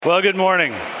Well, good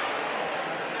morning.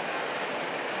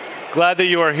 Glad that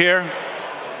you are here.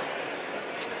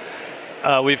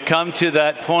 We've come to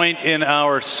that point in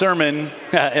our service,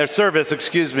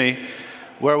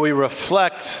 where we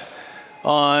reflect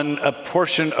on a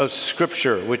portion of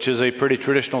Scripture, which is a pretty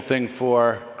traditional thing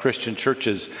for Christian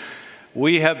churches.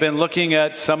 We have been looking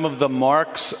at some of the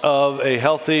marks of a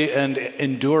healthy and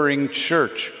enduring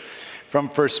church from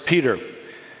 1 Peter.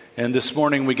 And this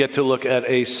morning we get to look at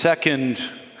a second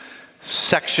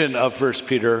section of 1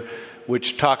 Peter,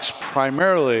 which talks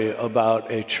primarily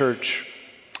about a church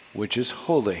which is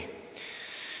holy.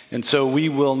 And so we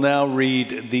will now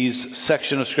read these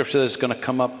section of Scripture that's going to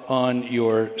come up on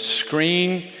your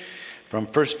screen from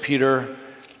 1 Peter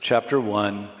chapter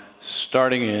 1,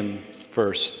 starting in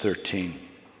verse 13.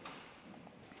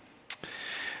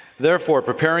 Therefore,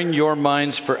 preparing your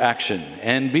minds for action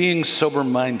and being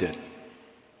sober-minded,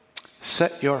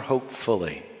 set your hope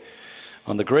fully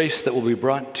on the grace that will be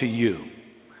brought to you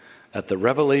at the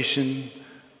revelation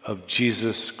of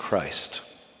Jesus Christ.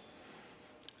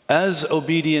 As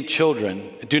obedient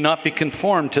children, do not be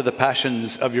conformed to the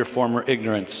passions of your former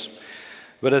ignorance,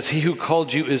 but as he who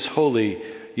called you is holy,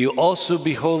 you also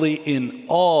be holy in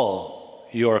all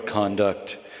your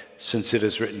conduct, since it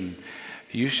is written,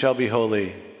 "You shall be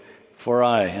holy, for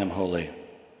I am holy."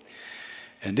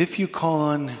 And if you call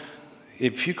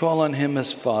on him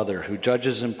as Father, who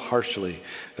judges impartially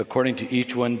according to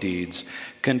each one's deeds,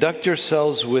 conduct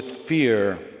yourselves with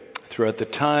fear throughout the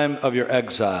time of your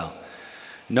exile,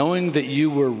 knowing that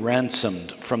you were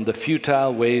ransomed from the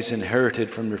futile ways inherited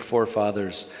from your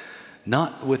forefathers,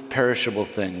 not with perishable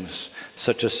things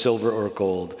such as silver or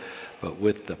gold, but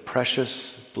with the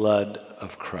precious blood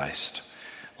of Christ,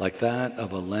 like that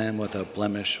of a lamb without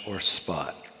blemish or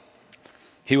spot.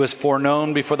 He was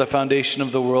foreknown before the foundation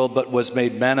of the world, but was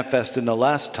made manifest in the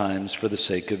last times for the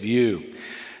sake of you,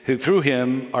 who through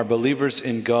him are believers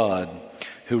in God,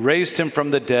 who raised him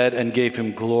from the dead and gave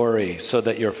him glory, so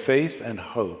that your faith and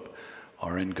hope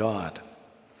are in God.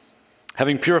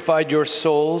 Having purified your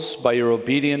souls by your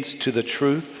obedience to the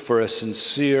truth for a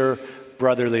sincere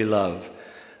brotherly love,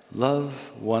 love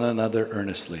one another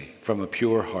earnestly from a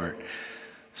pure heart,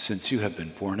 since you have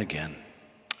been born again,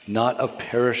 not of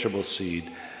perishable seed,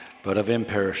 but of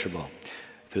imperishable,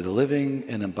 through the living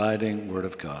and abiding word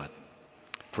of God.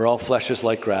 For all flesh is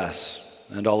like grass,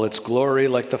 and all its glory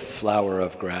like the flower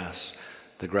of grass.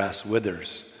 The grass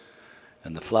withers,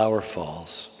 and the flower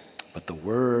falls, but the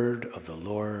word of the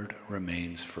Lord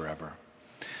remains forever.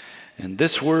 And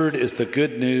this word is the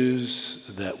good news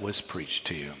that was preached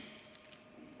to you.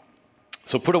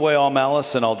 So put away all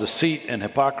malice and all deceit and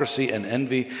hypocrisy and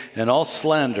envy and all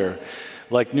slander.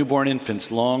 Like newborn infants,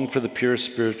 long for the pure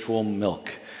spiritual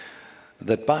milk,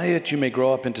 that by it you may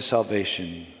grow up into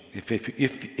salvation, if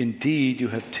indeed you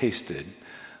have tasted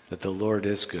that the Lord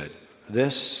is good.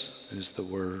 This is the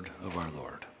word of our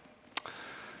Lord.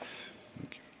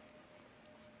 Thank you.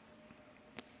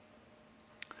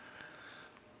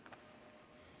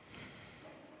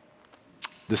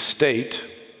 The state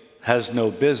has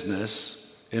no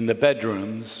business in the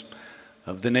bedrooms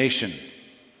of the nation.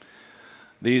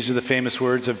 These are the famous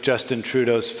words of Justin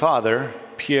Trudeau's father,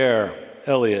 Pierre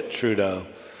Elliott Trudeau,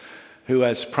 who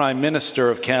as Prime Minister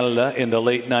of Canada in the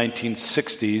late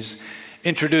 1960s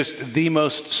introduced the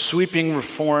most sweeping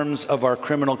reforms of our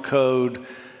criminal code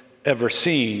ever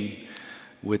seen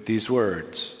with these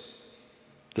words: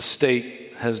 "The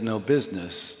state has no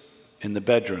business in the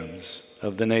bedrooms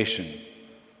of the nation."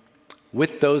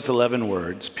 With those 11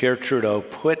 words, Pierre Trudeau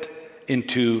put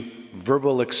into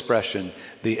verbal expression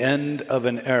the end of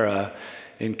an era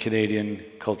in Canadian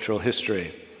cultural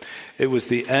history. It was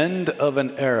the end of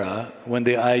an era when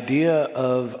the idea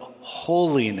of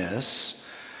holiness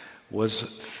was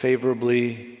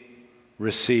favorably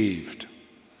received.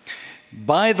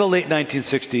 By the late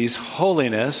 1960s,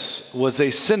 holiness was a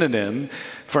synonym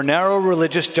for narrow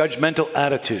religious judgmental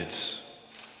attitudes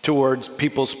towards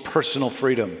people's personal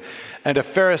freedom, and a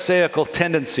pharisaical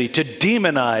tendency to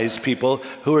demonize people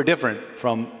who are different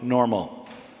from normal.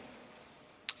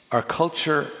 Our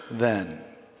culture then,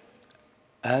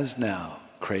 as now,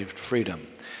 craved freedom.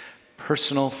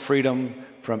 Personal freedom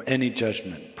from any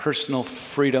judgment. Personal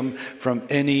freedom from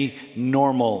any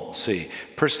normalcy.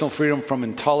 Personal freedom from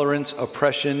intolerance,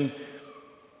 oppression,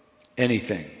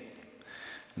 anything.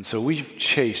 And so we've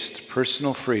chased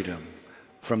personal freedom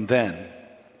from then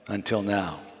until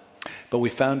now. But we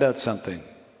found out something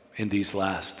in these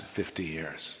last 50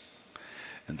 years,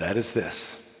 and that is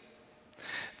this: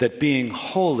 that being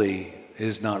holy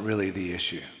is not really the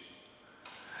issue.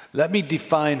 Let me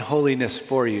define holiness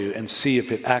for you and see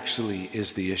if it actually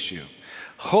is the issue.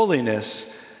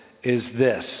 Holiness is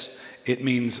this. It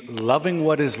means loving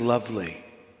what is lovely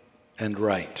and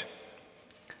right,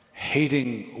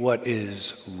 hating what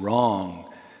is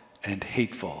wrong and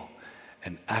hateful,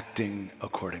 and acting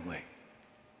accordingly.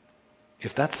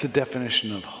 If that's the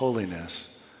definition of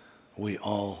holiness, we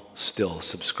all still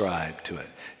subscribe to it.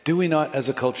 Do we not, as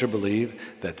a culture, believe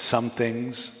that some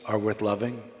things are worth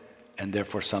loving and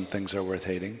therefore some things are worth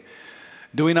hating?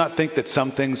 Do we not think that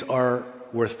some things are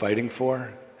worth fighting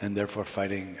for and therefore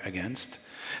fighting against?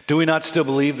 Do we not still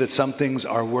believe that some things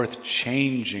are worth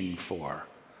changing for?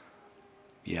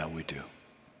 Yeah, we do.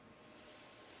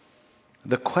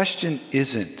 The question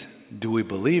isn't, do we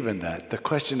believe in that? The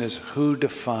question is, who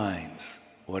defines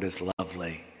what is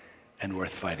lovely and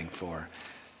worth fighting for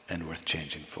and worth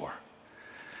changing for?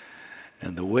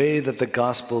 And the way that the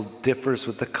gospel differs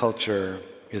with the culture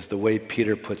is the way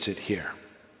Peter puts it here.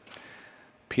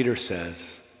 Peter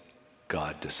says,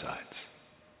 God decides,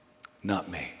 not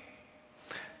me.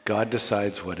 God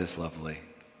decides what is lovely,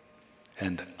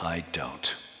 and I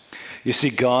don't. You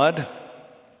see, God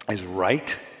is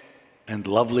right and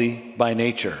lovely by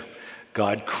nature.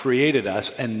 God created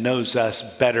us and knows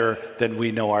us better than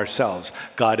we know ourselves.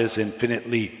 God is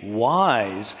infinitely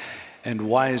wise and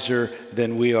wiser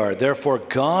than we are. Therefore,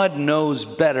 God knows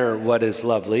better what is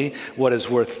lovely, what is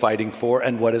worth fighting for,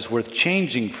 and what is worth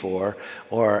changing for,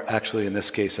 or actually in this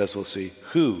case, as we'll see,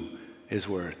 who is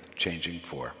worth changing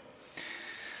for.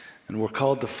 And we're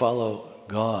called to follow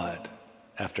God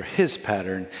after his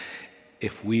pattern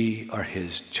if we are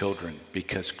his children,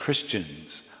 because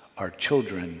Christians are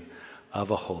children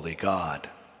of a holy God.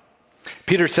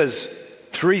 Peter says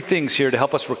three things here to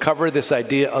help us recover this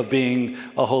idea of being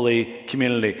a holy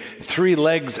community. Three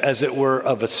legs, as it were,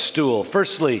 of a stool.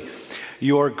 Firstly,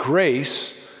 your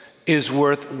grace is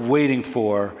worth waiting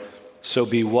for, so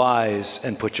be wise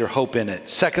and put your hope in it.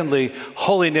 Secondly,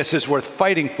 holiness is worth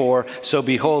fighting for, so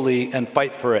be holy and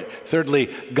fight for it.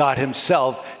 Thirdly, God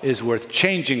himself is worth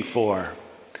changing for,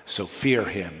 so fear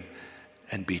him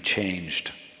and be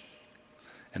changed.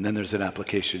 And then there's an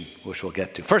application, which we'll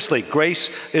get to. Firstly, grace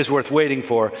is worth waiting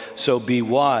for, so be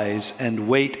wise and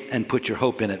wait and put your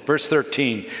hope in it. Verse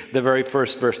 13, the very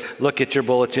first verse. Look at your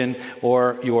bulletin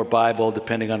or your Bible,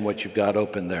 depending on what you've got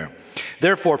open there.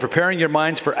 Therefore, preparing your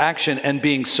minds for action and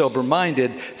being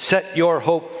sober-minded, set your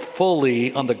hope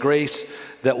fully on the grace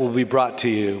that will be brought to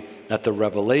you at the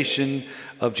revelation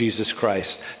of Jesus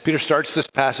Christ. Peter starts this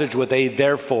passage with a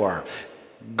therefore,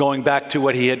 going back to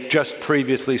what he had just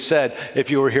previously said. If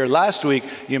you were here last week,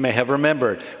 you may have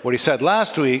remembered. What he said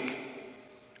last week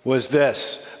was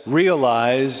this: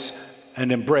 realize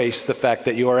and embrace the fact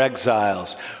that you are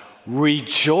exiles.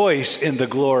 Rejoice in the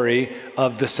glory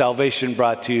of the salvation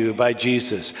brought to you by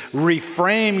Jesus.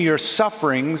 Reframe your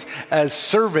sufferings as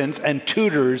servants and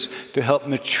tutors to help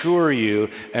mature you,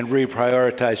 and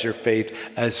reprioritize your faith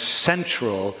as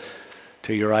central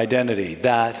to your identity.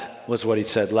 That was what he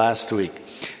said last week.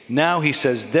 Now he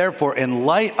says, therefore, in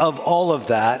light of all of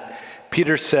that,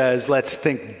 Peter says, let's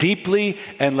think deeply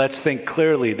and let's think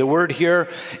clearly. The word here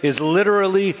is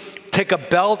literally take a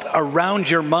belt around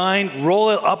your mind,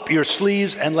 roll it up your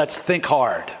sleeves, and let's think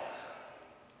hard.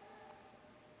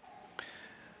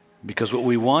 Because what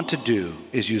we want to do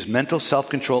is use mental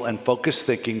self-control and focused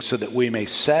thinking so that we may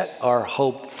set our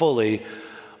hope fully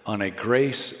on a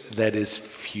grace that is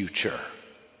future,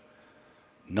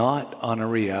 not on a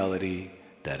reality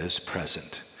that is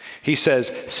present. He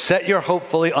says, set your hope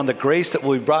fully on the grace that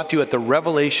will be brought to you at the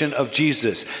revelation of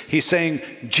Jesus. He's saying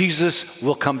Jesus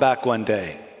will come back one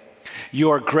day.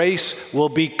 Your grace will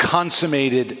be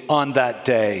consummated on that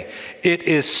day. It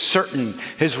is certain.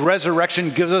 His resurrection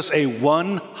gives us a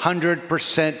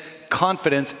 100%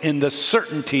 confidence in the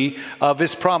certainty of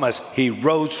his promise. He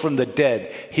rose from the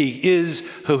dead. He is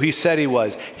who he said he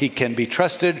was. He can be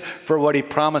trusted for what he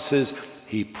promises.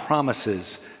 He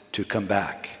promises to come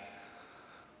back.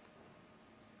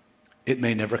 It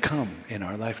may never come in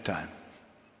our lifetime.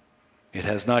 It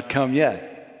has not come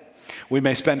yet. We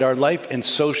may spend our life in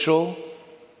social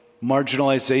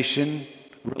marginalization,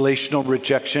 relational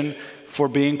rejection for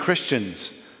being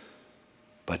Christians.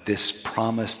 But this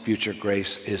promised future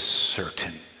grace is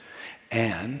certain,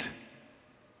 and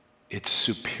it's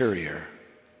superior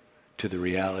to the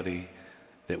reality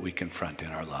that we confront in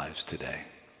our lives today.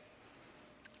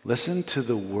 Listen to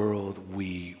the world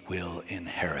we will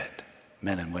inherit,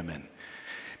 men and women,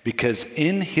 because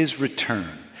in his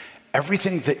return,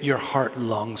 everything that your heart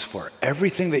longs for,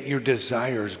 everything that your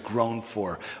desires groan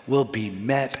for, will be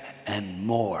met and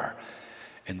more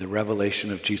in the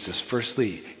revelation of Jesus.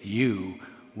 Firstly, you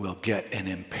will get an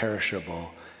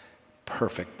imperishable,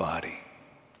 perfect body.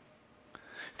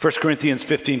 1 Corinthians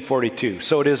 15:42.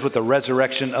 So it is with the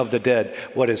resurrection of the dead.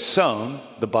 What is sown,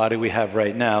 the body we have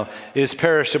right now, is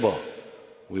perishable.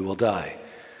 We will die.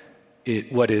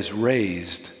 What is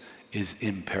raised is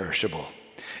imperishable.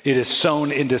 It is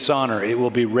sown in dishonor. It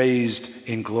will be raised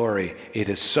in glory. It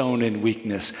is sown in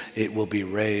weakness. It will be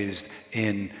raised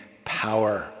in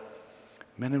power.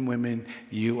 Men and women,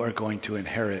 you are going to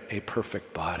inherit a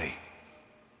perfect body.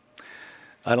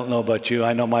 I don't know about you.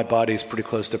 I know my body is pretty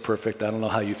close to perfect. I don't know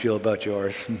how you feel about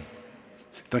yours.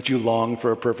 Don't you long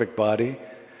for a perfect body?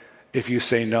 If you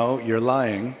say no, you're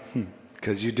lying,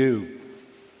 because you do.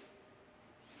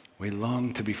 We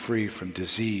long to be free from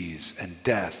disease and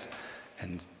death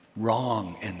and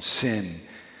wrong and sin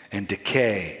and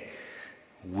decay.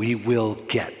 We will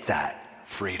get that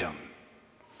freedom.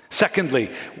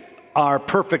 Secondly, our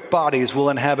perfect bodies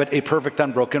will inhabit a perfect,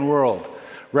 unbroken world.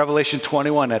 Revelation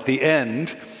 21, at the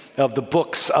end of the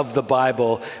books of the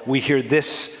Bible, we hear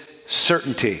this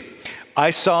certainty. I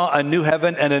saw a new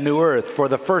heaven and a new earth, for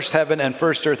the first heaven and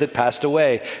first earth had passed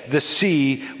away. The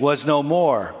sea was no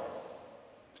more.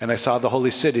 And I saw the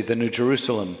holy city, the New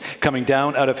Jerusalem, coming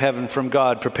down out of heaven from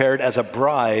God, prepared as a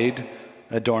bride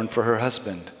adorned for her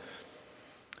husband.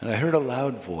 And I heard a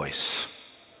loud voice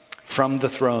from the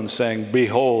throne saying,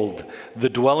 "Behold, the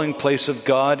dwelling place of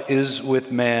God is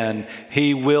with man.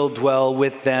 He will dwell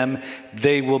with them.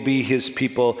 They will be his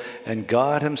people, and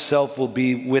God himself will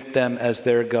be with them as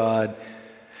their God.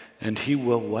 And he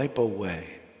will wipe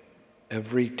away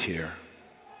every tear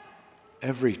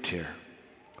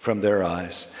from their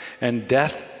eyes. And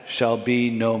death shall be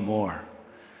no more.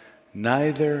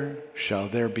 Neither shall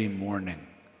there be mourning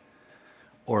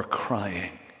or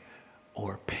crying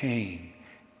or pain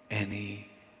any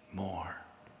more.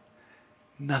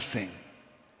 Nothing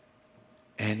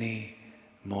any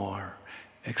more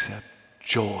except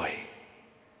joy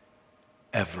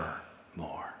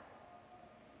evermore."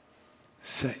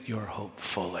 Set your hope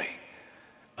fully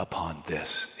upon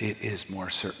this. It is more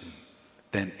certain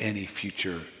than any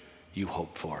future you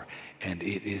hope for, and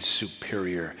it is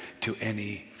superior to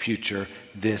any future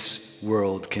this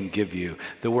world can give you.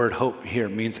 The word hope here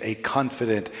means a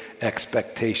confident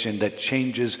expectation that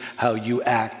changes how you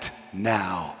act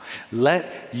now.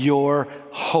 Let your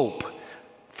hope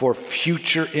for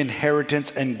future inheritance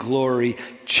and glory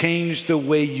change the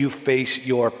way you face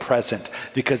your present,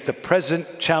 because the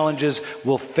present challenges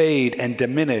will fade and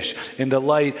diminish in the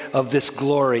light of this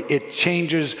glory. It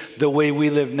changes the way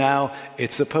we live now.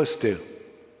 It's supposed to.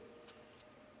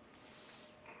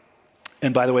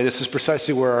 And by the way, this is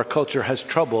precisely where our culture has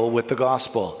trouble with the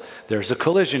gospel. There's a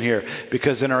collision here,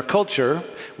 because in our culture,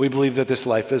 we believe that this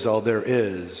life is all there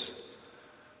is.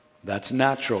 That's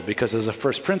natural, because as a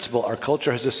first principle, our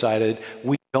culture has decided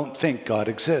we don't think God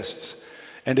exists.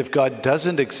 And if God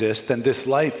doesn't exist, then this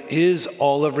life is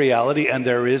all of reality and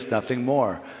there is nothing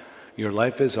more. Your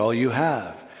life is all you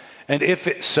have. And if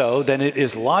it's so, then it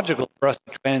is logical for us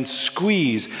to try and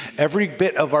squeeze every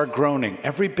bit of our groaning,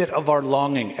 every bit of our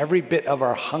longing, every bit of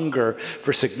our hunger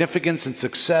for significance and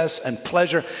success and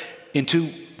pleasure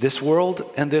into this world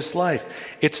and this life.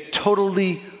 It's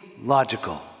totally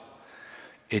logical.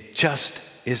 It just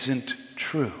isn't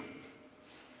true.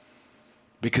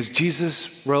 Because Jesus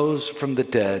rose from the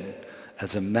dead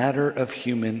as a matter of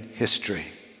human history.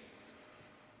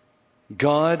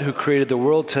 God, who created the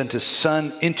world, sent his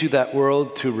Son into that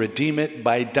world to redeem it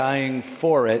by dying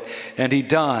for it. And he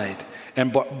died,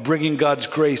 and bringing God's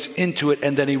grace into it.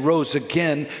 And then he rose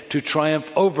again to triumph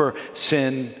over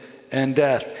sin and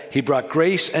death. He brought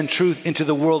grace and truth into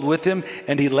the world with him,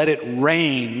 and he let it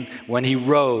reign when he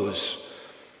rose.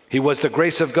 He was the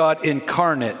grace of God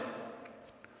incarnate.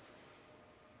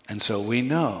 And so we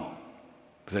know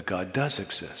that God does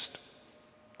exist.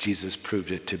 Jesus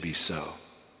proved it to be so.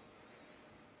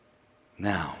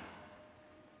 Now,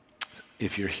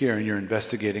 if you're here and you're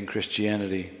investigating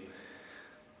Christianity,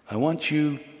 I want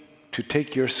you to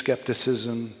take your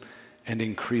skepticism and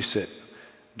increase it.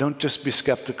 Don't just be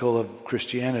skeptical of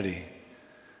Christianity.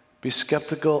 Be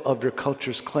skeptical of your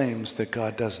culture's claims that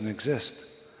God doesn't exist.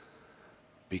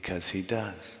 Because he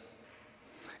does.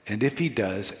 And if he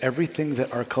does, everything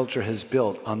that our culture has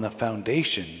built on the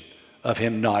foundation of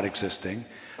him not existing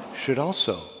should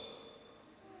also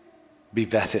be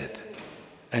vetted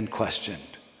and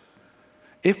questioned.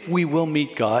 If we will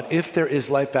meet God, if there is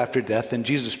life after death, and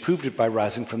Jesus proved it by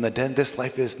rising from the dead, this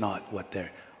life is not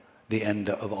the end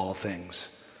of all things.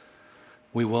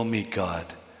 We will meet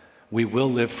God. We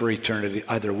will live for eternity,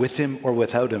 either with him or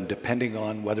without him, depending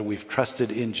on whether we've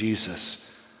trusted in Jesus.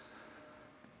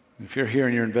 If you're here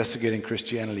and you're investigating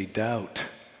Christianity, doubt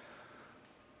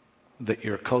that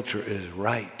your culture is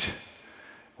right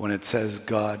when it says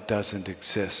God doesn't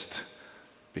exist,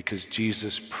 because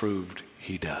Jesus proved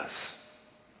he does.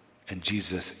 And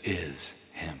Jesus is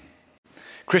him.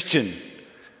 Christian,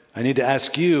 I need to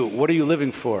ask you, what are you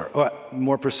living for? Or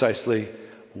more precisely,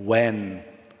 when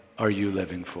are you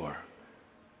living for?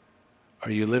 Are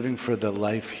you living for the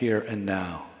life here and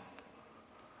now?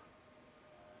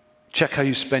 Check how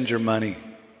you spend your money.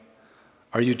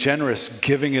 Are you generous,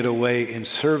 giving it away in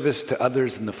service to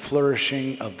others in the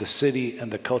flourishing of the city and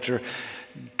the culture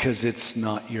because it's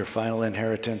not your final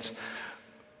inheritance?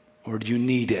 Or do you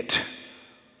need it?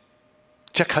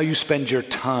 Check how you spend your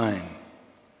time.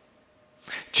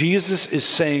 Jesus is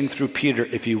saying through Peter,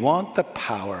 if you want the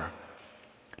power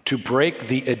to break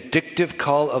the addictive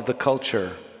call of the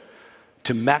culture,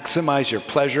 to maximize your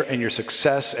pleasure and your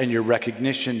success and your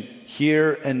recognition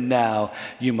here and now,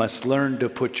 you must learn to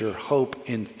put your hope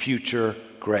in future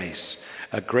grace,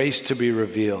 a grace to be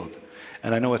revealed.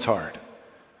 And I know it's hard.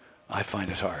 I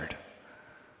find it hard.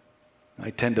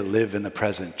 I tend to live in the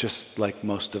present, just like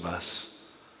most of us.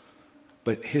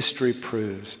 But history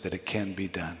proves that it can be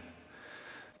done.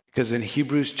 Because in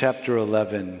Hebrews chapter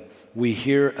 11, we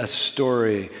hear a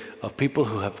story of people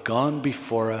who have gone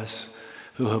before us,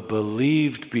 who have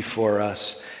believed before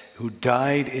us, who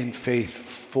died in faith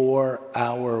for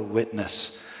our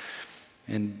witness.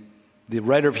 And the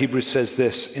writer of Hebrews says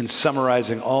this in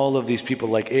summarizing all of these people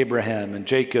like Abraham and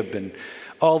Jacob and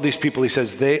all these people. He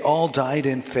says, they all died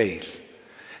in faith,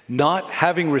 not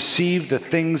having received the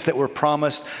things that were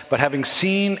promised, but having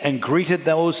seen and greeted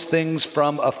those things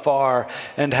from afar,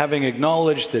 and having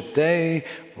acknowledged that they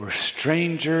were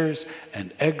strangers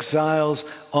and exiles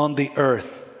on the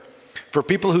earth. For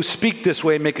people who speak this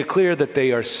way make it clear that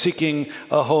they are seeking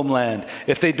a homeland.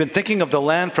 If they'd been thinking of the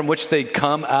land from which they'd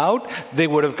come out, they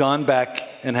would have gone back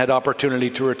and had opportunity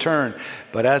to return.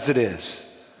 But as it is,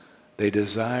 they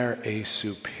desire a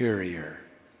superior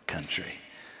country.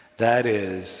 That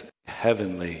is,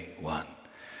 heavenly one.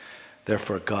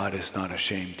 Therefore, God is not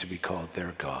ashamed to be called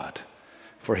their God,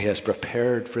 for he has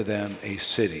prepared for them a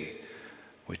city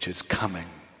which is coming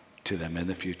to them in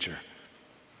the future.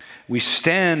 We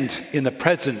stand in the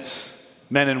presence,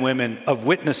 men and women, of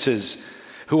witnesses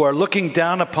who are looking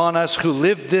down upon us, who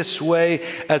lived this way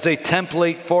as a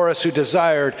template for us, who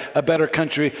desired a better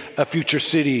country, a future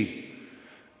city.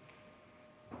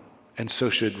 And so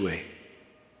should we.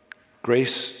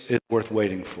 Grace is worth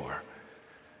waiting for.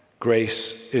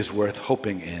 Grace is worth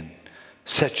hoping in.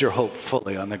 Set your hope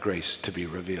fully on the grace to be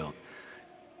revealed.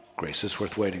 Grace is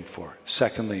worth waiting for.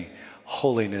 Secondly,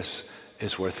 holiness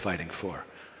is worth fighting for.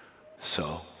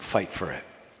 So fight for it.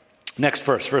 Next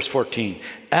verse, verse 14.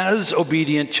 As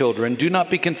obedient children, do not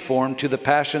be conformed to the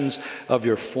passions of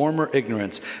your former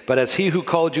ignorance, but as he who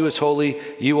called you is holy,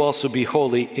 you also be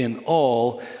holy in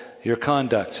all your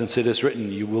conduct, since it is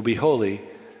written, you will be holy,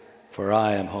 for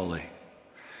I am holy.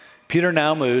 Peter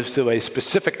now moves to a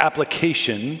specific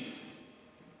application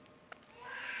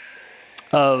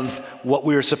of what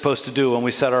we are supposed to do when we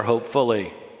set our hope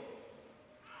fully.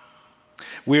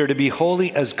 We are to be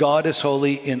holy as God is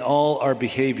holy in all our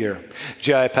behavior.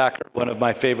 J.I. Packer, one of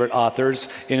my favorite authors,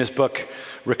 in his book,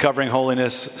 Recovering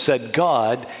Holiness, said,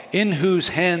 God, in whose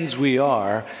hands we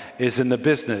are, is in the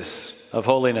business of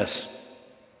holiness.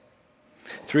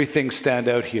 Three things stand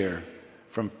out here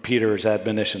from Peter's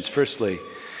admonitions. Firstly,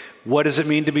 what does it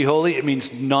mean to be holy? It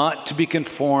means not to be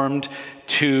conformed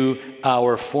to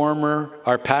our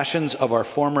passions of our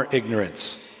former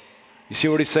ignorance. You see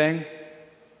what he's saying?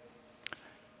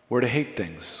 We're to hate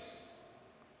things.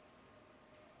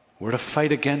 We're to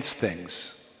fight against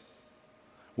things.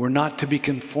 We're not to be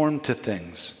conformed to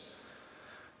things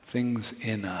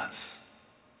in us.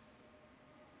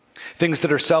 Things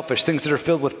that are selfish, things that are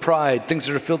filled with pride, things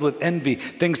that are filled with envy,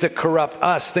 things that corrupt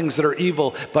us, things that are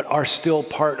evil, but are still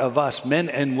part of us. Men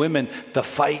and women, the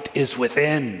fight is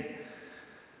within.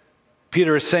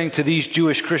 Peter is saying to these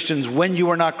Jewish Christians, when you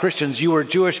were not Christians, you were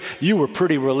Jewish, you were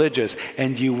pretty religious,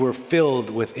 and you were filled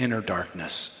with inner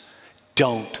darkness.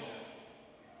 Don't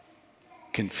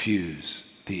confuse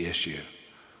the issue.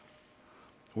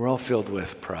 We're all filled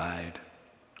with pride.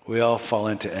 We all fall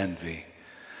into envy.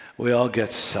 We all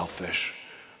get selfish.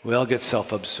 We all get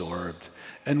self-absorbed.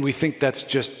 And we think that's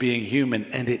just being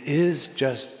human, and it is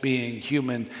just being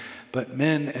human. But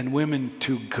men and women,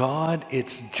 to God,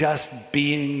 it's just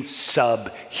being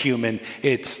subhuman.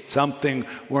 It's something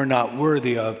we're not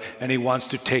worthy of, and he wants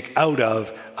to take out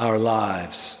of our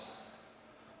lives.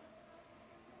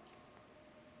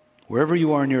 Wherever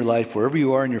you are in your life, wherever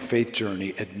you are in your faith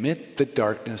journey, admit the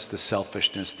darkness, the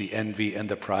selfishness, the envy, and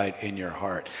the pride in your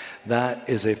heart. That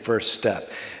is a first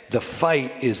step. The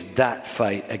fight is that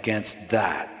fight against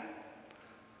that.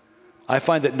 I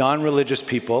find that non-religious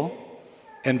people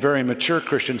and very mature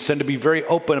Christians tend to be very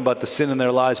open about the sin in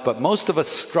their lives, but most of us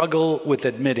struggle with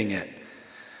admitting it.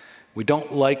 We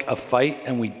don't like a fight,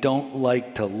 and we don't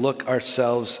like to look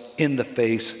ourselves in the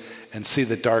face and see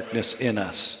the darkness in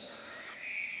us.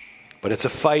 But it's a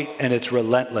fight, and it's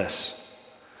relentless.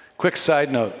 Quick side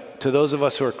note, to those of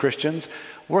us who are Christians,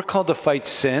 we're called to fight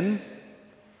sin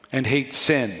and hate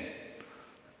sin,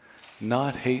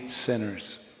 not hate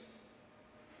sinners.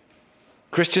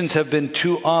 Christians have been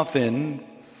too often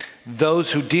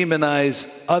those who demonize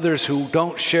others who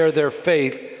don't share their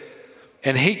faith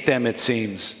and hate them, it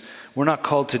seems. We're not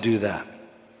called to do that.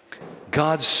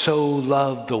 God so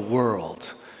loved the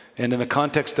world. And in the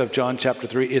context of John chapter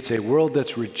 3, it's a world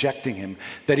that's rejecting him,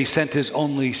 that he sent his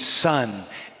only son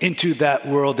into that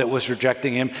world that was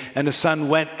rejecting him. And the son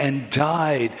went and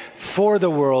died for the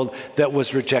world that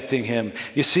was rejecting him.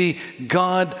 You see,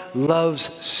 God loves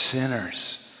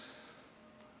sinners,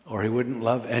 or he wouldn't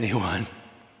love anyone,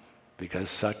 because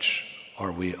such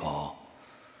are we all.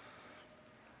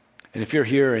 And if you're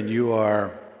here and you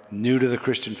are new to the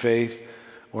Christian faith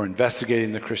or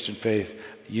investigating the Christian faith,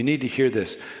 you need to hear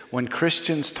this. When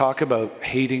Christians talk about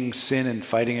hating sin and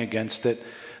fighting against it,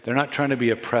 they're not trying to be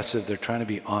oppressive. They're trying to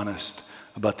be honest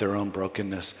about their own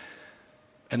brokenness.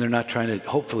 And they're not trying to,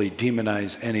 hopefully,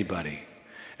 demonize anybody.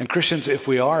 And Christians, if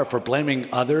we're blaming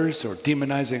others or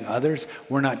demonizing others,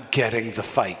 we're not getting the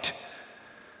fight.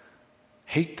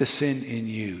 Hate the sin in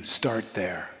you. Start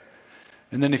there.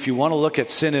 And then if you want to look at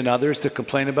sin in others to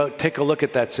complain about, take a look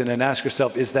at that sin and ask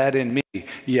yourself, is that in me?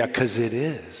 Yeah, because it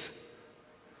is.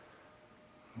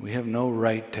 We have no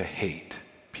right to hate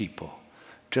people.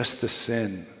 Just the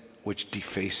sin which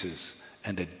defaces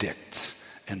and addicts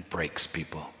and breaks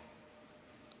people.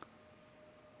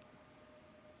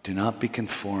 Do not be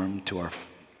conformed to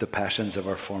the passions of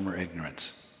our former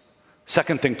ignorance.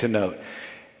 Second thing to note,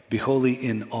 be holy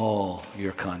in all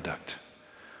your conduct.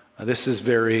 This is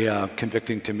very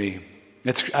convicting to me.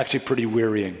 It's actually pretty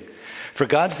wearying. For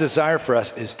God's desire for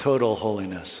us is total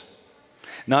holiness.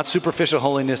 Not superficial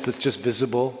holiness that's just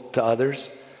visible to others,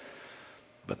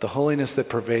 but the holiness that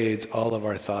pervades all of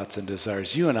our thoughts and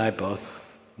desires. You and I both,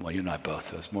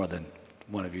 there's more than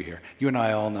one of you here. You and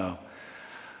I all know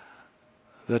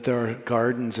that there are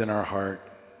gardens in our heart,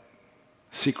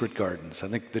 secret gardens. I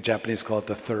think the Japanese call it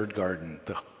the third garden,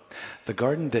 the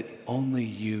garden that only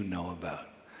you know about,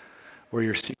 where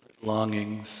your secret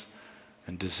longings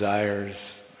and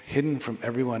desires, hidden from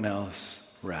everyone else,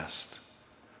 rest.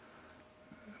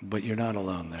 But you're not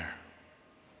alone there.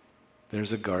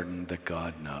 There's a garden that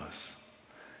God knows.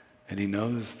 And he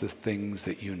knows the things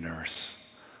that you nurse.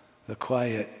 The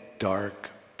quiet, dark,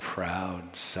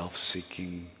 proud,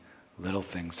 self-seeking little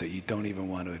things that you don't even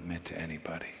want to admit to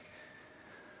anybody.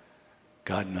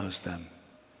 God knows them.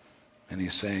 And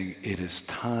he's saying, it is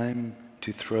time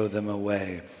to throw them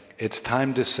away. It's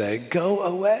time to say, go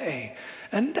away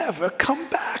and never come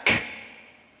back.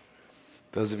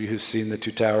 Those of you who've seen The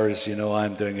Two Towers, you know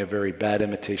I'm doing a very bad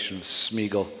imitation of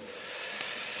Smeagol.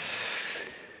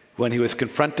 When he was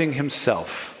confronting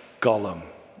himself, Gollum,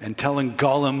 and telling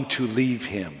Gollum to leave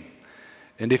him.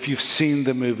 And if you've seen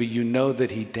the movie, you know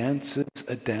that he dances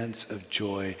a dance of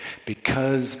joy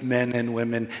because men and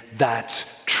women,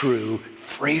 that's true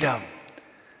freedom.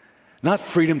 Not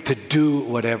freedom to do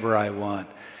whatever I want,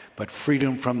 but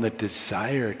freedom from the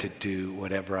desire to do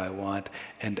whatever I want,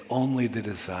 and only the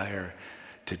desire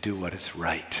to do what is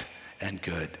right and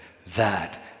good.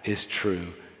 That is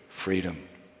true freedom.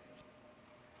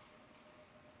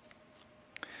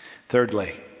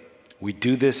 Thirdly, we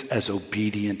do this as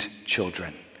obedient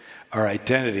children. Our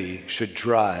identity should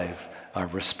drive our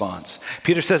response.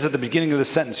 Peter says at the beginning of the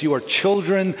sentence, you are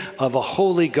children of a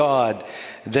holy God.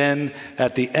 Then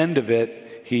at the end of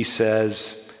it, he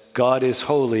says, God is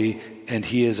holy and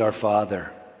he is our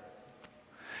Father.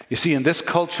 You see, in this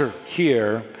culture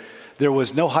here, there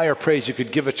was no higher praise you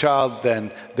could give a child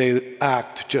than they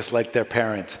act just like their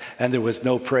parents. And there was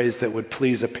no praise that would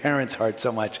please a parent's heart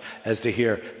so much as to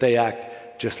hear they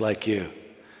act just like you.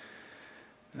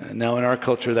 Now in our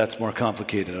culture, that's more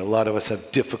complicated. A lot of us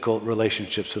have difficult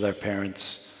relationships with our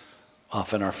parents,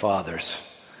 often our fathers.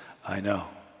 I know.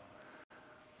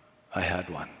 I had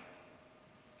one.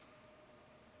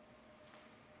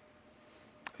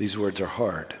 These words are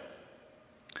hard.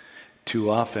 Too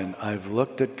often, I've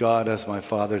looked at God as my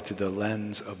Father through the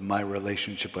lens of my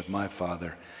relationship with my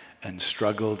Father and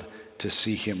struggled to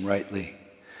see him rightly.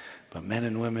 But men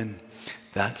and women,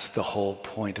 that's the whole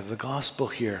point of the gospel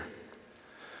here.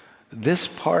 This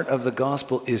part of the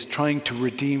gospel is trying to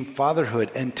redeem fatherhood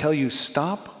and tell you,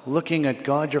 stop looking at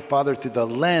God your Father through the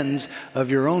lens of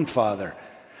your own father.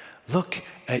 Look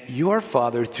at your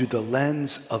Father through the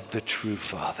lens of the true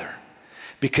Father.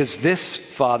 Because this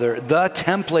Father, the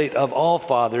template of all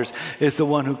fathers, is the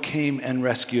one who came and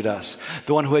rescued us,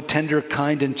 the one who had tender,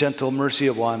 kind, and gentle mercy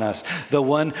upon us, the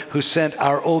one who sent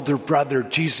our older brother,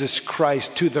 Jesus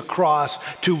Christ, to the cross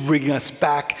to bring us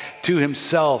back to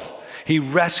himself. He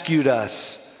rescued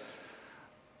us.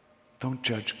 Don't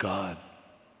judge God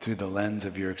through the lens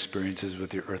of your experiences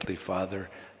with your earthly father.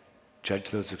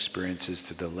 Judge those experiences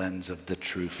through the lens of the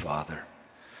true Father.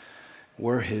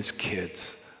 We're his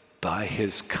kids by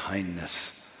his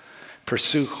kindness.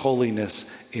 Pursue holiness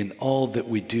in all that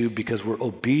we do because we're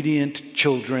obedient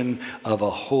children of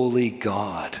a holy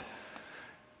God.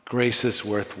 Grace is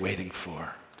worth waiting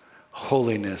for.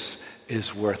 Holiness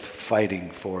is worth fighting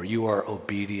for. You are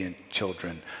obedient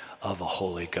children of a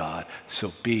holy God.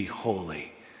 So be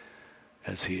holy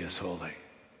as he is holy.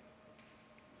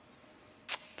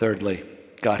 Thirdly,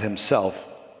 God himself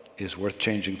is worth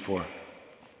changing for.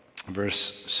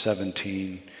 Verse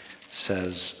 17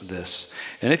 says this,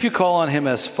 and if you call on him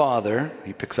as Father,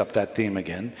 he picks up that theme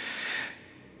again.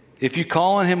 If you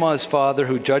call on him as Father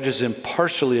who judges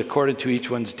impartially according to each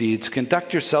one's deeds,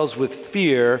 conduct yourselves with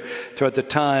fear throughout the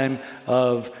time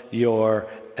of your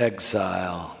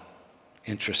exile.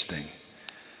 Interesting.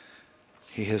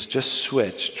 He has just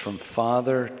switched from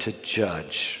Father to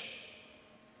Judge.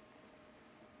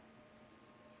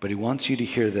 But he wants you to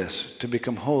hear this. To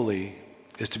become holy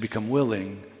is to become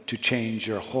willing to change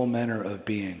your whole manner of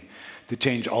being, to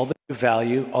change all that you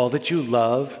value, all that you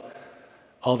love,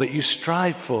 all that you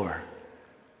strive for,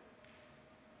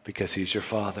 because he's your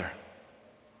Father.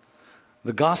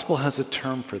 The gospel has a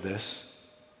term for this.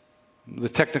 The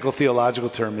technical theological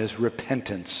term is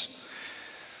repentance.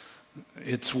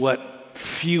 It's what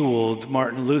fueled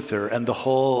Martin Luther and the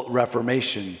whole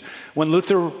Reformation. When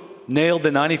Luther nailed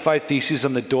the 95 Theses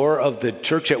on the door of the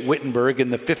church at Wittenberg in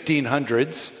the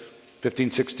 1500s,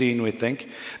 1516 we think,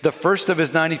 the first of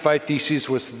his 95 Theses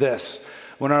was this: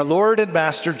 when our Lord and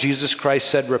Master Jesus Christ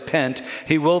said repent,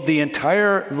 he willed the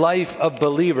entire life of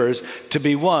believers to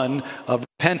be one of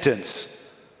repentance.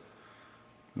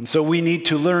 And so we need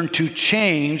to learn to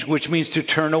change, which means to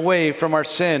turn away from our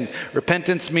sin.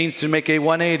 Repentance means to make a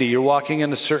 180. You're walking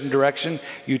in a certain direction,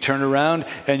 you turn around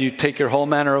and you take your whole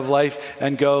manner of life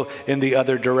and go in the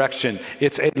other direction.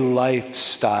 It's a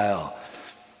lifestyle.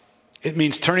 It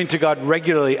means turning to God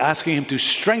regularly, asking him to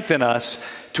strengthen us,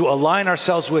 to align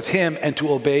ourselves with him and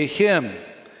to obey him.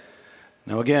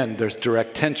 Now again, there's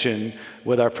direct tension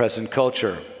with our present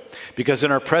culture. Because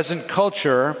in our present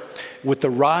culture, with the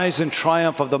rise and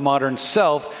triumph of the modern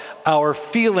self, our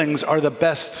feelings are the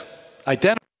best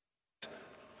identifiers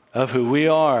of who we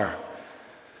are.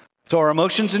 So our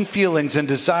emotions and feelings and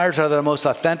desires are the most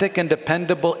authentic and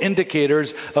dependable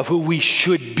indicators of who we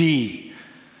should be.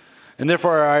 And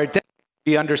therefore our identity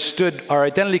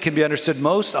can be understood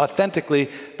most authentically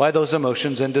by those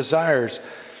emotions and desires.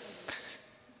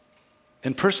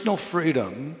 And personal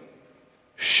freedom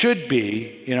should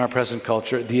be, in our present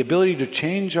culture, the ability to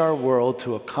change our world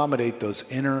to accommodate those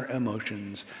inner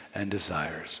emotions and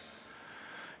desires.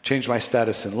 Change my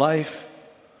status in life,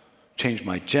 change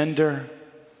my gender,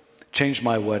 change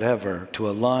my whatever to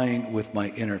align with my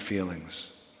inner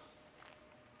feelings.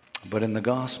 But in the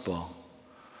gospel,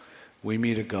 we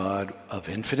meet a God of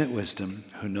infinite wisdom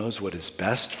who knows what is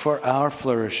best for our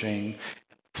flourishing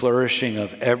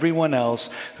of everyone else,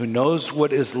 who knows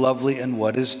what is lovely and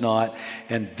what is not.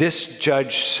 And this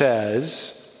judge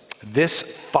says, this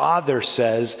Father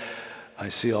says, I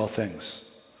see all things.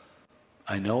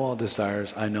 I know all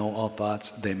desires. I know all thoughts.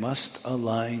 They must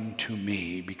align to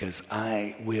me because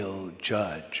I will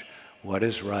judge what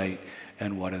is right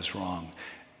and what is wrong.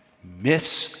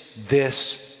 Miss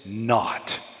this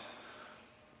not.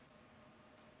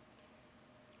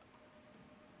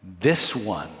 This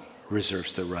one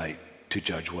reserves the right to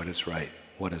judge what is right,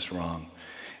 what is wrong.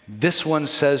 This one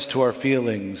says to our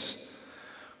feelings,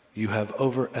 you have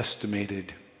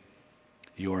overestimated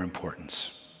your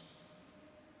importance.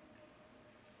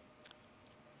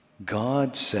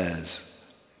 God says,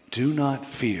 do not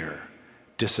fear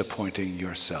disappointing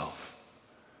yourself.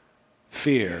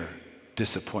 Fear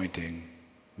disappointing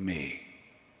me.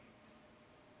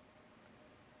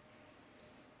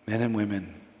 Men and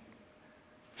women,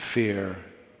 fear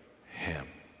him.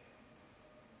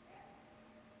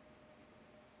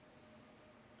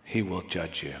 He will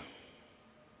judge you.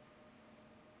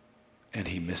 And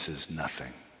he misses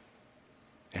nothing.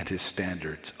 And his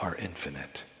standards are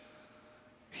infinite.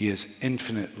 He is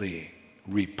infinitely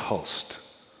repulsed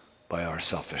by our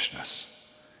selfishness.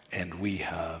 And we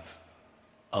have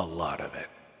a lot of it.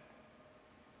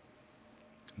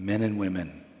 Men and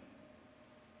women,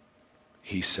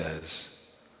 he says,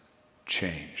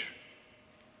 change.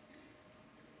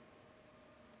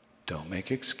 Don't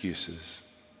make excuses.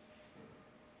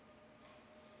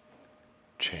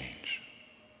 Change.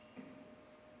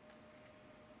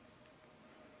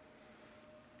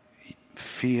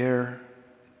 Fear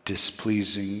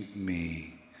displeasing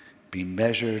me. Be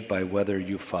measured by whether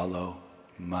you follow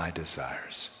my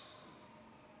desires.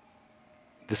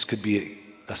 This could be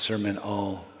a sermon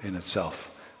all in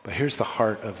itself, but here's the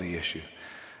heart of the issue.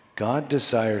 God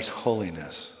desires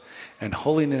holiness, and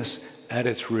holiness at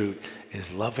its root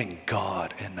is loving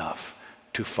God enough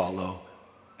to follow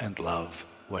and love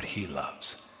what he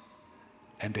loves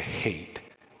and to hate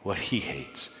what he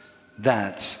hates.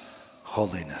 That's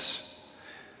holiness.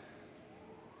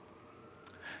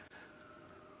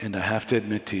 And I have to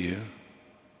admit to you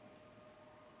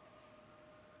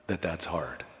that that's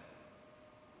hard.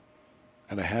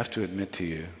 And I have to admit to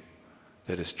you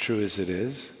that as true as it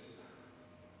is,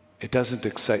 it doesn't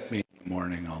excite me in the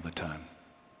morning all the time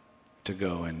to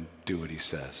go and do what he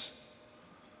says.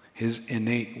 His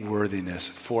innate worthiness,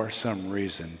 for some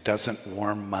reason, doesn't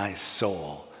warm my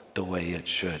soul the way it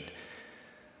should.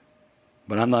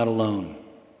 But I'm not alone.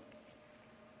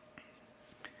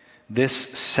 This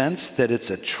sense that it's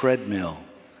a treadmill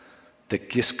that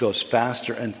just goes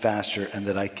faster and faster and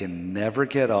that I can never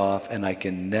get off and I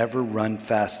can never run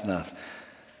fast enough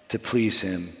to please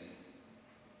him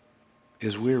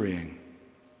is wearying.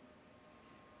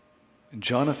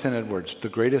 Jonathan Edwards, the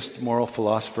greatest moral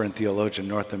philosopher and theologian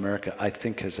North America, I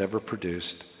think, has ever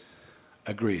produced,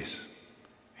 agrees.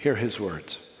 Hear his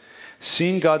words.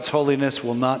 Seeing God's holiness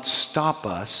will not stop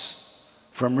us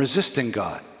from resisting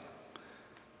God.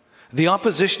 The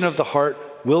opposition of the heart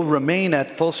will remain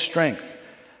at full strength,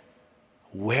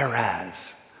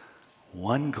 whereas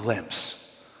one glimpse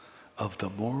of the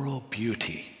moral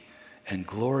beauty and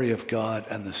glory of God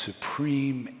and the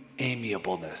supreme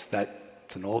amiableness,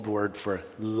 that's an old word for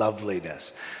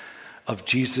loveliness, of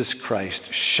Jesus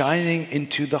Christ shining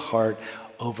into the heart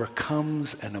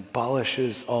overcomes and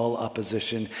abolishes all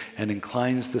opposition and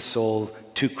inclines the soul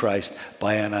to Christ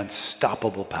by an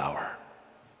unstoppable power.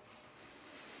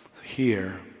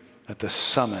 Here, at the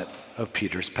summit of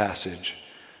Peter's passage,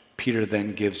 Peter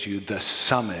then gives you the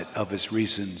summit of his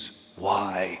reasons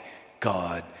why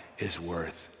God is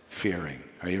worth fearing.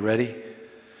 Are you ready?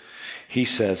 He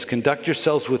says, conduct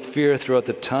yourselves with fear throughout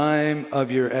the time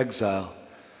of your exile,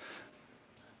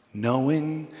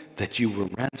 knowing that you were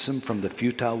ransomed from the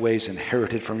futile ways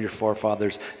inherited from your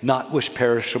forefathers, not with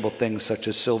perishable things such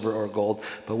as silver or gold,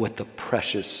 but with the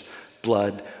precious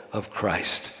blood of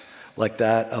Christ, like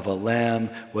that of a lamb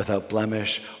without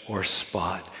blemish or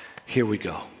spot. Here we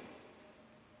go.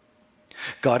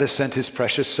 God has sent his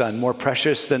precious Son, more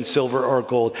precious than silver or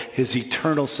gold, his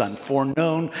eternal Son,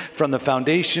 foreknown from the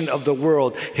foundation of the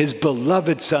world, his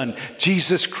beloved Son,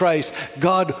 Jesus Christ.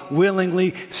 God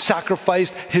willingly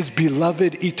sacrificed his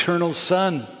beloved eternal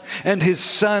Son. And his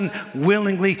Son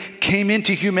willingly came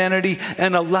into humanity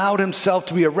and allowed himself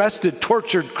to be arrested,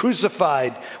 tortured,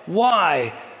 crucified.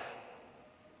 Why?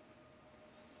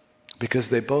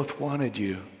 Because they both wanted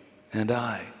you and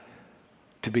I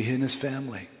to be in his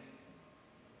family.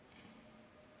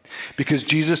 Because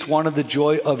Jesus wanted the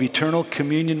joy of eternal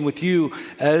communion with you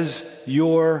as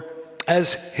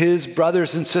his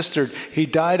brothers and sisters. He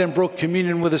died and broke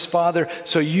communion with his Father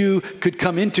so you could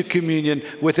come into communion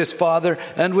with his Father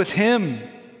and with him.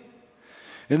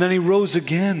 And then he rose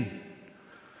again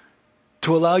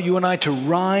to allow you and I to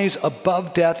rise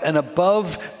above death and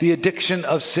above the addiction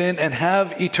of sin and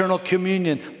have eternal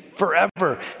communion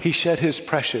forever. He shed his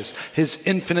precious, his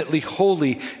infinitely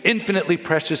holy, infinitely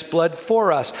precious blood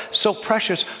for us. So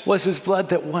precious was his blood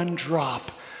that one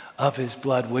drop of his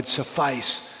blood would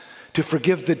suffice to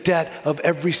forgive the debt of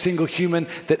every single human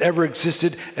that ever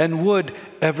existed and would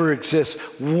ever exist.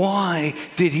 Why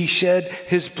did he shed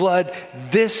his blood?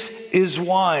 This is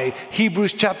why.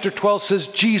 Hebrews chapter 12 says,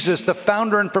 Jesus, the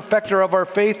founder and perfecter of our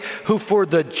faith, who for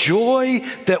the joy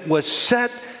that was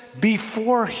set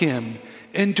before him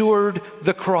endured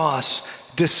the cross,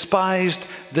 despised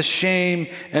the shame,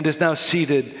 and is now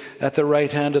seated at the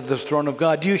right hand of the throne of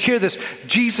God. Do you hear this?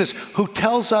 Jesus, who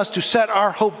tells us to set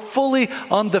our hope fully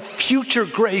on the future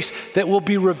grace that will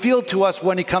be revealed to us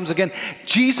when he comes again.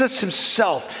 Jesus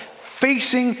himself,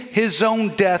 facing his own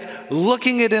death,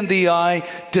 looking it in the eye,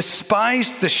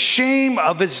 despised the shame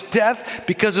of his death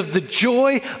because of the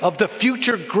joy of the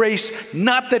future grace,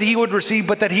 not that he would receive,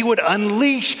 but that he would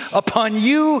unleash upon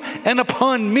you and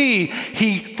upon me.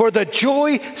 He, for the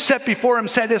joy set before him,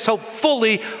 set his hope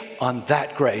fully on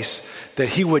that grace that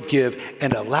he would give,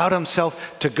 and allowed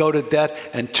himself to go to death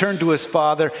and turned to his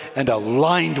Father and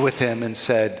aligned with him and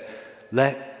said,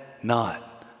 "Let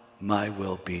not my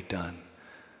will be done,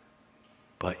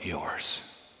 but yours."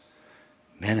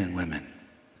 Men and women,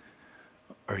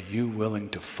 are you willing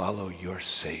to follow your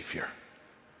Savior?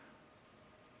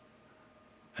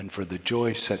 And for the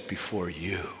joy set before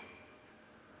you,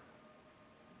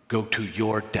 go to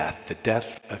your death, the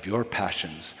death of your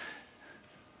passions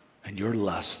and your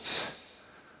lusts,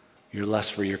 your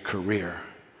lust for your career,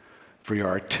 for your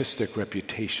artistic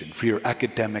reputation, for your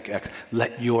academic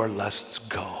let your lusts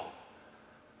go.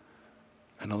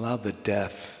 And allow the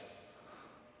death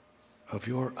of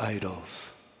your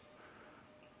idols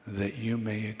that you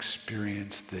may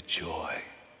experience the joy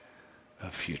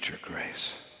of future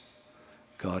grace.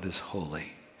 God is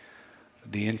holy.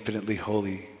 The infinitely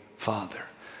holy Father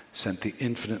sent the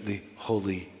infinitely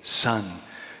holy Son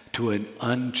to an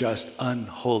unjust,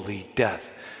 unholy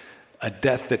death, a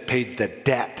death that paid the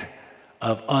debt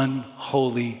of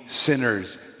unholy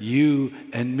sinners, you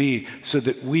and me, so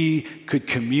that we could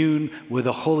commune with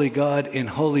a holy God in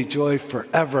holy joy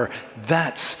forever.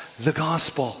 That's the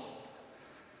gospel.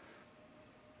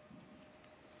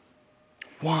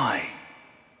 Why?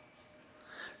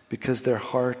 Because their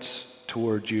hearts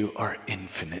toward you are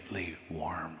infinitely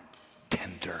warm,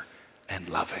 tender, and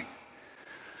loving.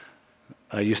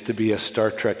 I used to be a Star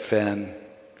Trek fan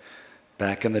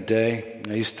back in the day.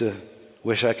 I used to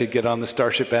wish I could get on the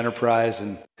Starship Enterprise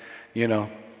and,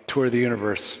 tour the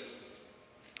universe.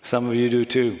 Some of you do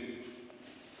too.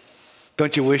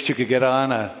 Don't you wish you could get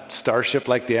on a starship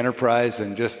like the Enterprise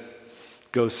and just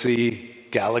go see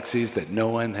galaxies that no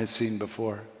one has seen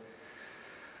before?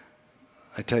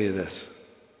 I tell you this,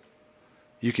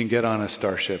 you can get on a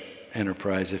Starship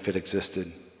Enterprise if it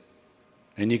existed,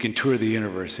 and you can tour the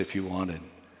universe if you wanted.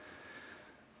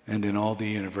 And in all the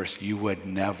universe, you would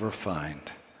never find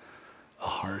a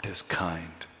heart as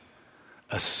kind,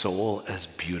 a soul as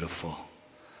beautiful,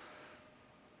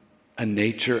 a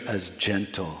nature as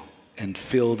gentle and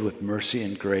filled with mercy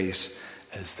and grace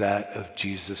as that of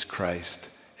Jesus Christ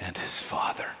and his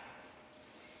Father.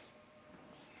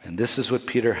 And this is what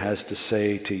Peter has to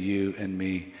say to you and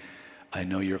me. I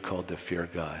know you're called to fear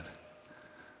God.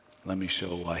 Let me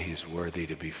show why he's worthy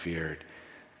to be feared.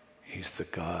 He's the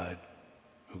God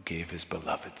who gave his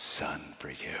beloved Son for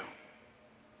you.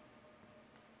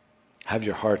 Have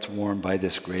your hearts warmed by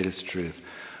this greatest truth.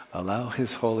 Allow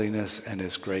his holiness and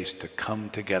his grace to come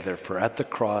together, for at the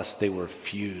cross they were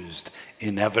fused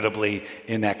inevitably,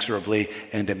 inexorably,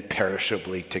 and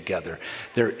imperishably together.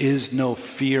 There is no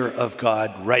fear of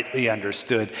God rightly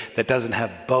understood that doesn't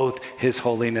have both his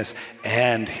holiness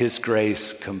and his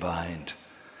grace combined.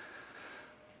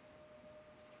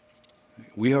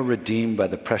 We are redeemed by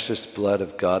the precious blood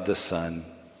of God the Son,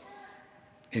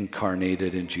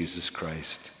 incarnated in Jesus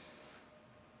Christ.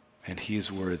 And he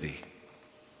is worthy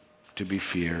to be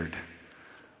feared,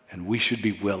 and we should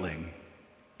be willing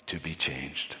to be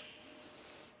changed.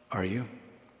 Are you?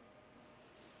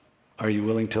 Are you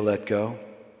willing to let go?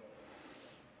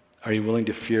 Are you willing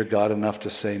to fear God enough to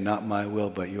say, "Not my will,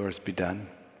 but yours be done"?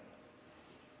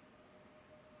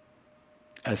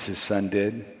 As his Son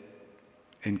did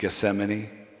in Gethsemane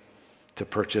to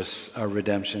purchase our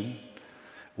redemption.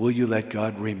 Will you let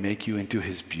God remake you into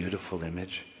his beautiful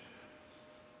image?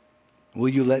 Will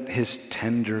you let his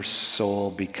tender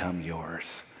soul become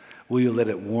yours? Will you let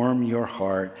it warm your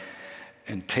heart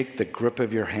and take the grip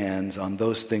of your hands on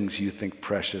those things you think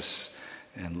precious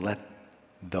and let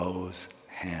those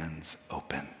hands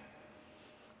open?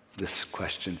 This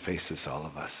question faces all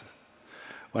of us.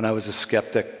 When I was a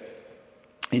skeptic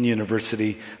in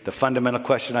university, the fundamental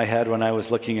question I had when I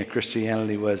was looking at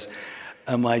Christianity was,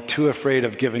 am I too afraid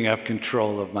of giving up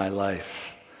control of my life?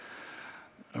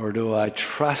 Or do I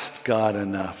trust God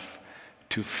enough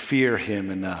to fear him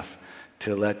enough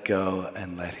to let go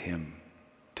and let him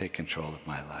take control of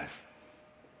my life?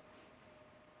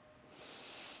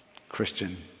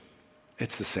 Christian,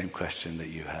 it's the same question that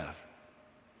you have.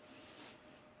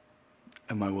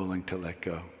 Am I willing to let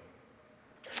go?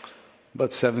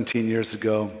 About 17 years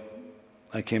ago,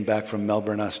 I came back from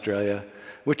Melbourne, Australia,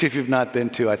 which if you've not been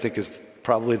to, I think is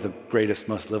probably the greatest,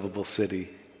 most livable city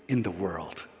in the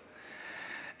world.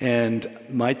 And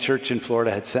my church in Florida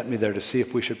had sent me there to see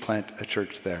if we should plant a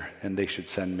church there, and they should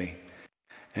send me.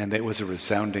 And it was a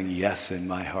resounding yes in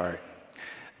my heart.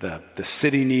 The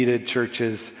city needed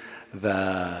churches.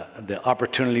 The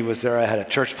opportunity was there. I had a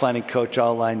church planting coach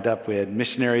all lined up. We had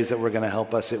missionaries that were going to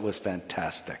help us. It was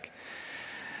fantastic.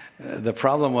 The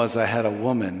problem was I had a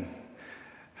woman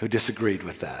who disagreed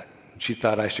with that. She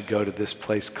thought I should go to this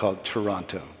place called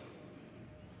Toronto.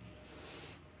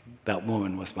 That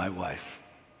woman was my wife.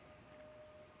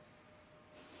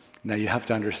 Now you have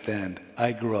to understand,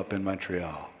 I grew up in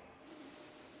Montreal.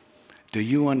 Do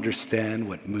you understand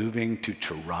what moving to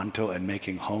Toronto and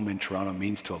making home in Toronto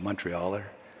means to a Montrealer?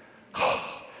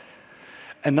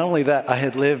 And not only that, I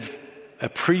had lived a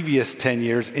previous 10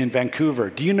 years in Vancouver.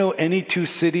 Do you know any two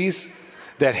cities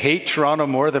that hate Toronto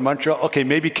more than Montreal? Okay,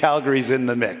 maybe Calgary's in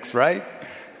the mix, right?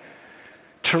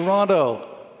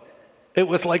 Toronto, it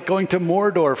was like going to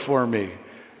Mordor for me.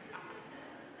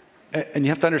 And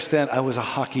you have to understand, I was a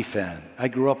hockey fan. I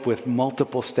grew up with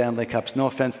multiple Stanley Cups. No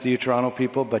offense to you Toronto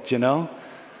people, but you know,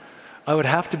 I would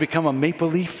have to become a Maple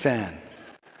Leaf fan.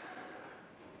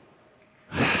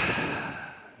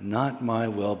 Not my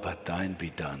will, but thine be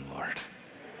done, Lord.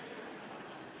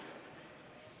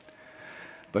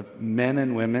 But men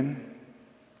and women,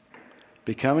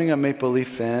 becoming a Maple Leaf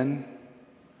fan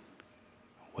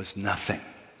was nothing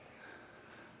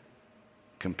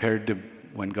compared to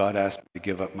when God asked me to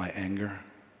give up my anger,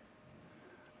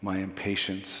 my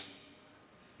impatience,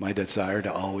 my desire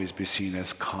to always be seen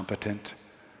as competent,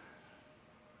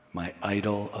 my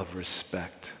idol of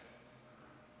respect.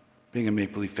 Being a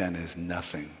Maple Leaf fan is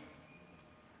nothing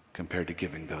compared to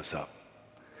giving those up.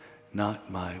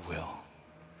 Not my will,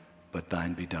 but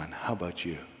thine be done. How about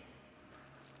you?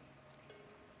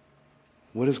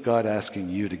 What is God asking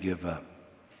you to give up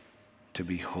to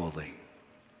be holy?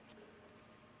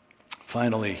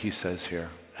 Finally, he says here,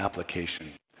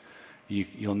 application.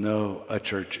 You'll know a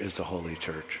church is a holy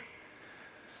church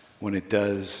when it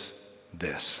does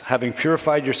this. Having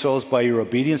purified your souls by your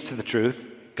obedience to the truth,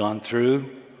 gone through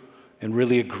and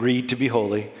really agreed to be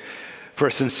holy, for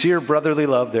a sincere brotherly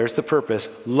love, there's the purpose,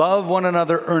 love one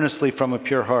another earnestly from a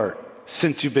pure heart,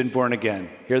 since you've been born again.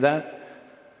 Hear that?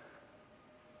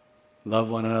 Love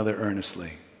one another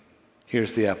earnestly.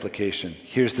 Here's the application.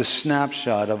 Here's the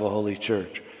snapshot of a holy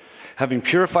church. Having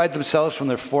purified themselves from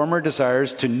their former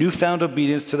desires to newfound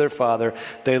obedience to their Father,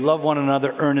 they love one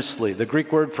another earnestly. The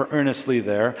Greek word for earnestly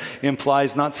there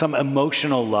implies not some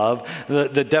emotional love.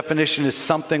 The definition is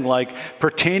something like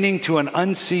pertaining to an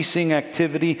unceasing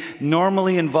activity,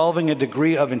 normally involving a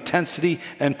degree of intensity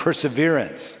and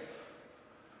perseverance.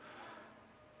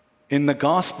 In the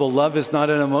gospel, love is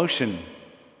not an emotion.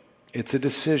 It's a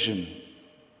decision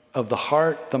of the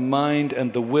heart, the mind,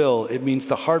 and the will. It means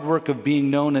the hard work of being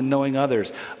known and knowing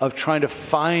others, of trying to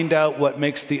find out what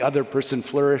makes the other person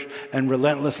flourish and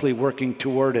relentlessly working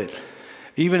toward it,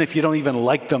 even if you don't even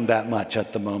like them that much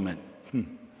at the moment.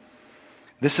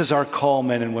 This is our call,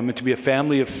 men and women, to be a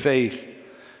family of faith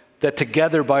that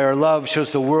together by our love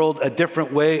shows the world a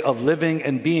different way of living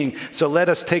and being. So let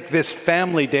us take this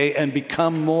family day and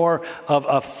become more of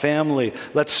a family.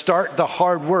 Let's start the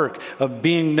hard work of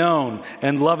being known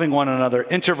and loving one another.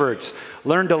 Introverts,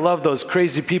 learn to love those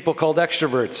crazy people called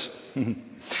extroverts.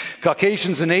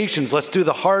 Caucasians and Asians, let's do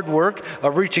the hard work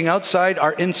of reaching outside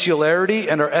our insularity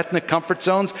and our ethnic comfort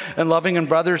zones and loving in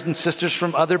brothers and sisters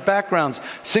from other backgrounds.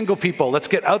 Single people, let's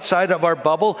get outside of our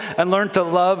bubble and learn to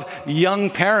love young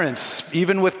parents,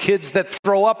 even with kids that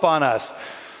throw up on us.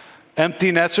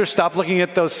 Empty nesters, stop looking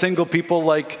at those single people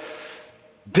like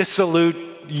dissolute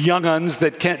young-uns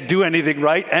that can't do anything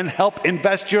right and help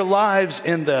invest your lives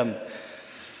in them.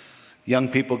 Young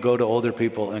people go to older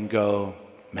people and go,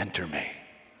 mentor me.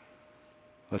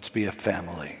 Let's be a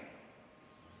family.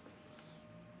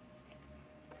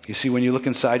 You see, when you look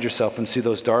inside yourself and see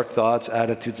those dark thoughts,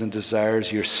 attitudes, and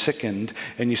desires, you're sickened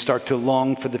and you start to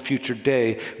long for the future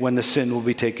day when the sin will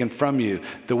be taken from you.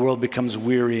 The world becomes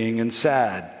wearying and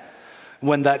sad.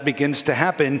 When that begins to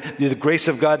happen, the grace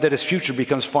of God that is future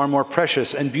becomes far more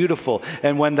precious and beautiful.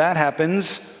 And when that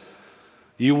happens,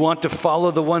 you want to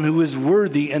follow the one who is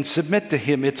worthy and submit to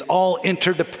him. It's all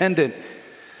interdependent.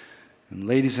 And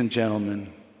ladies and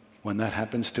gentlemen, when that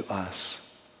happens to us,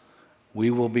 we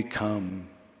will become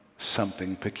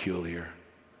something peculiar,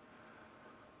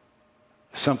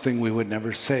 something we would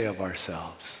never say of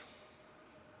ourselves.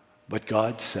 But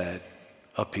God said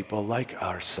of people like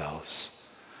ourselves.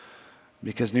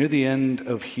 Because near the end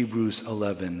of Hebrews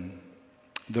 11,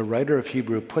 the writer of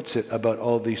Hebrew puts it about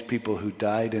all these people who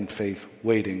died in faith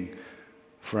waiting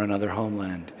for another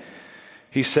homeland.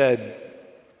 He said,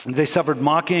 they suffered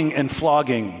mocking and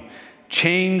flogging,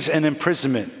 chains and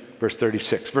imprisonment. Verse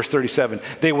 36. Verse 37.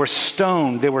 They were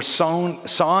stoned. They were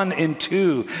sawn in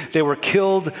two. They were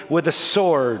killed with a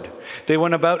sword. They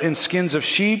went about in skins of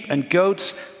sheep and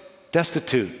goats,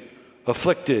 destitute,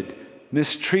 afflicted,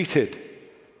 mistreated.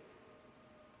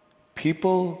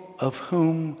 People of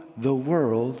whom the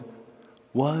world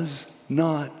was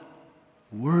not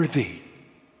worthy.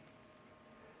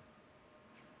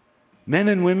 Men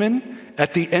and women,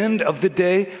 at the end of the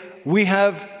day, we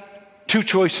have two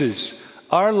choices.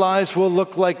 Our lives will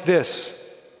look like this.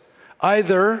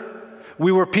 Either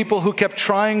we were people who kept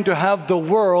trying to have the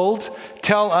world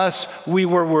tell us we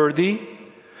were worthy,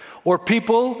 or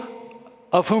people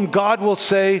of whom God will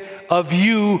say, of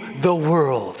you the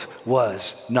world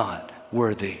was not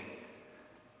worthy.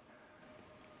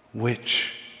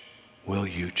 Which will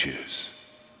you choose?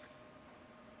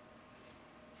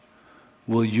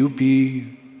 Will you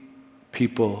be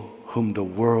people whom the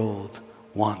world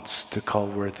wants to call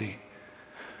worthy?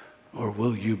 Or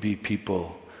will you be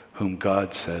people whom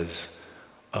God says,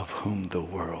 of whom the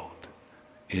world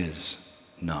is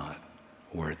not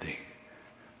worthy?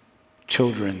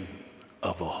 Children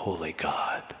of a holy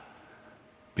God,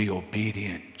 be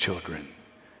obedient children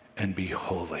and be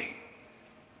holy,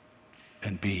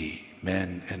 and be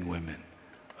men and women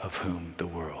of whom the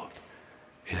world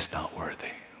is not worthy.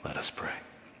 Let us pray.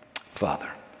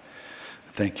 Father,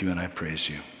 thank you and I praise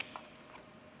you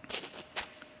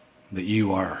that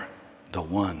you are the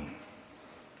one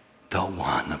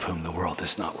of whom the world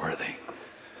is not worthy.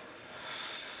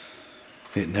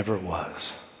 It never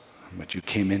was, but you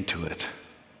came into it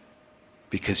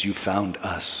because you found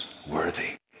us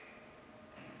worthy.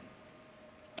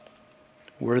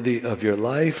 Worthy of your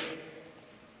life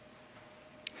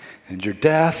and your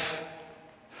death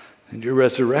and your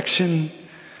resurrection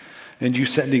and you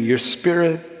sending your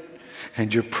Spirit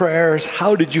and your prayers.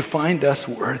 How did you find us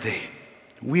worthy?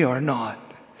 We are not.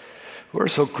 We're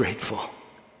so grateful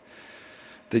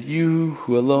that you,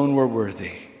 who alone were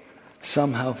worthy,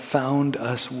 somehow found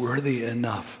us worthy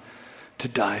enough to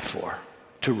die for,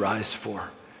 to rise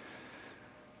for,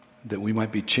 that we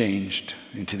might be changed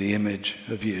into the image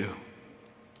of you.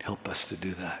 Help us to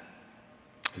do that.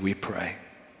 We pray.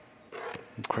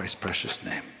 In Christ's precious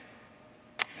name.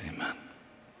 Amen.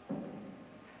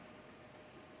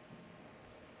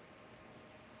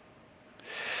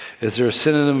 Is there a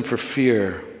synonym for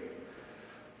fear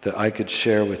that I could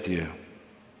share with you?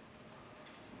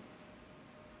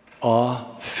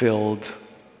 Awe-filled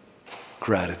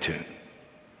gratitude.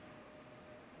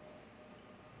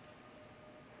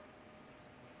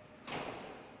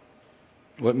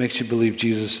 What makes you believe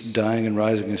Jesus dying and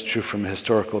rising is true from a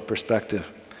historical perspective?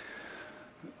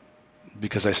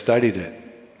 Because I studied it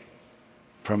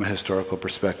from a historical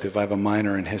perspective. I have a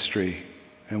minor in history,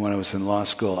 and when I was in law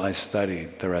school, I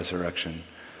studied the resurrection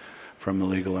from a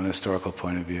legal and historical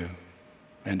point of view.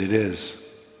 And it is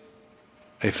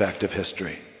a fact of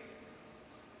history.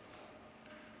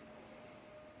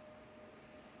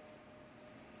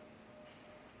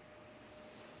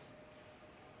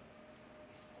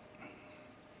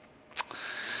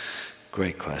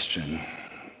 Great question.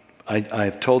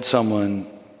 I've told someone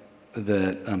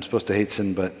that I'm supposed to hate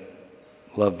sin but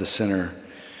love the sinner,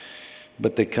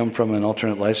 but they come from an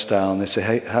alternate lifestyle and they say,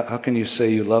 hey, how can you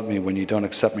say you love me when you don't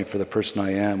accept me for the person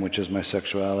I am, which is my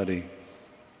sexuality?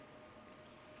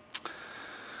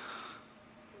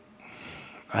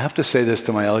 I have to say this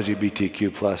to my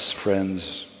LGBTQ plus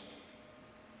friends.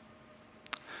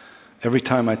 Every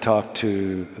time I talk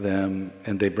to them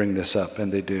and they bring this up,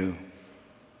 and they do,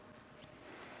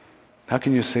 how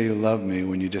can you say you love me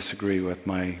when you disagree with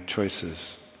my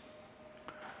choices?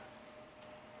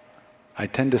 I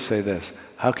tend to say this: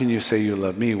 how can you say you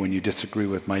love me when you disagree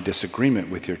with my disagreement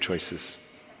with your choices?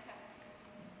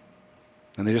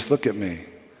 And they just look at me,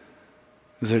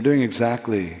 because they're doing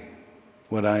exactly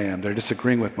what I am. They're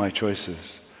disagreeing with my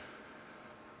choices.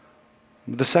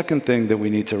 The second thing that we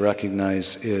need to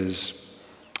recognize is,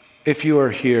 if you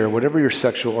are here, whatever your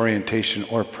sexual orientation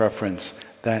or preference,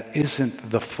 that isn't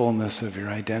the fullness of your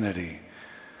identity.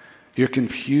 You're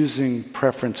confusing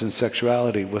preference and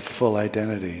sexuality with full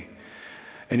identity.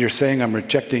 And you're saying, I'm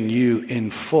rejecting you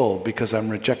in full because I'm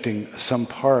rejecting some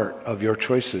part of your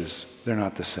choices. They're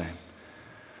not the same.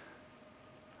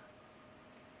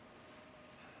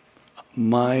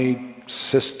 My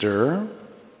sister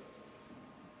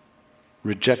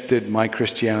rejected my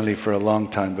Christianity for a long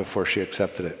time before she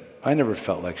accepted it. I never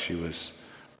felt like she was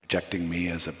rejecting me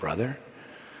as a brother.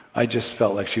 I just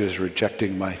felt like she was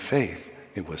rejecting my faith.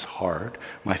 It was hard.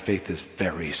 My faith is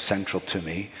very central to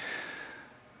me.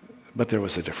 But there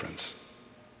was a difference.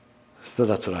 So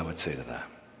that's what I would say to that.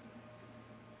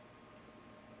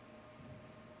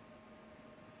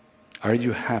 Are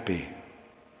you happy?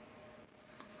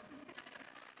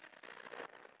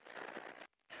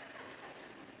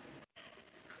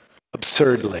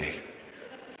 Absurdly.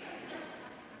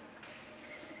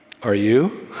 Are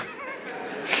you?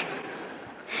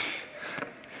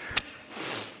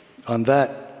 On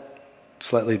that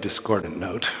slightly discordant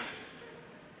note,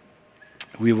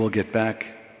 we will get back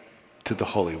to the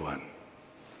Holy One,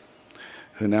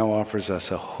 who now offers us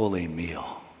a holy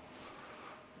meal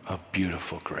of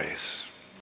beautiful grace.